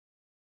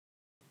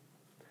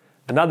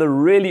Another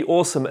really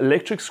awesome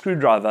electric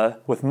screwdriver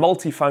with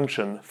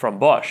multi-function from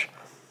Bosch.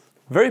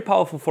 Very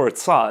powerful for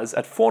its size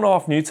at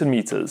 4.5 Newton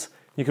meters.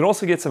 You can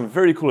also get some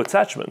very cool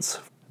attachments,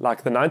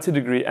 like the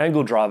 90-degree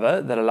angle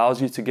driver that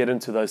allows you to get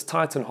into those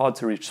tight and hard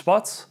to reach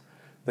spots,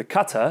 the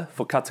cutter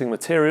for cutting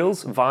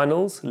materials,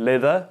 vinyls,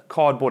 leather,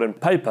 cardboard and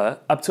paper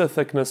up to a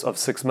thickness of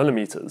 6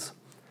 millimeters.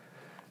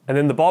 And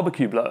then the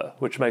barbecue blower,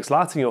 which makes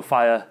lighting your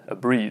fire a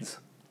breeze.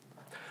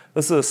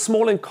 This is a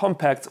small and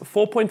compact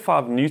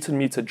 4.5 Newton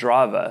meter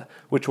driver,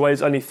 which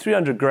weighs only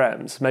 300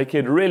 grams,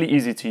 making it really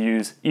easy to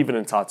use even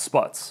in tight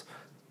spots.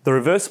 The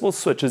reversible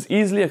switch is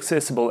easily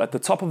accessible at the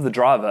top of the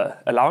driver,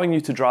 allowing you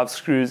to drive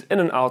screws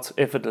in and out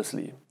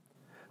effortlessly.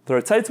 The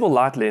rotatable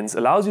light lens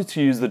allows you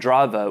to use the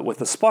driver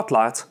with a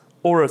spotlight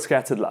or a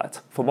scattered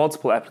light for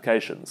multiple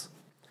applications.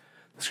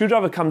 The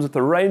screwdriver comes with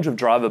a range of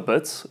driver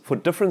bits for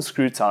different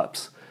screw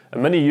types, a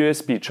mini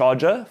USB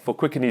charger for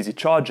quick and easy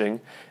charging,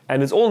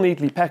 and is all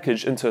neatly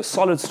packaged into a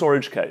solid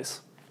storage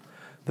case.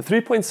 The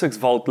 3.6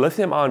 volt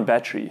lithium-ion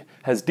battery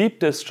has deep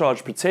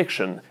discharge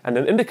protection, and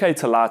an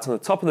indicator light on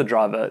the top of the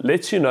driver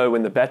lets you know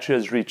when the battery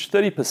has reached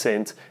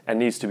 30% and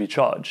needs to be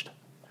charged.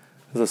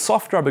 There's a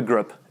soft rubber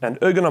grip and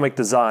ergonomic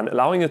design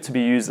allowing it to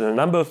be used in a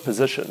number of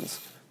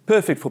positions,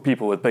 perfect for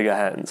people with bigger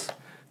hands.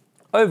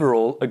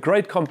 Overall, a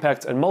great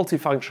compact and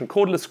multifunction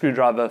cordless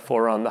screwdriver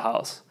for around the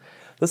house.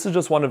 This is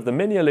just one of the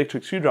many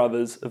electric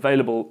screwdrivers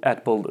available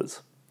at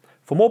Builders.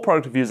 For more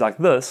product reviews like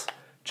this,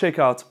 check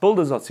out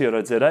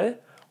builders.co.za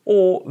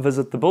or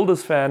visit the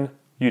Builders Fan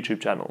YouTube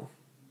channel.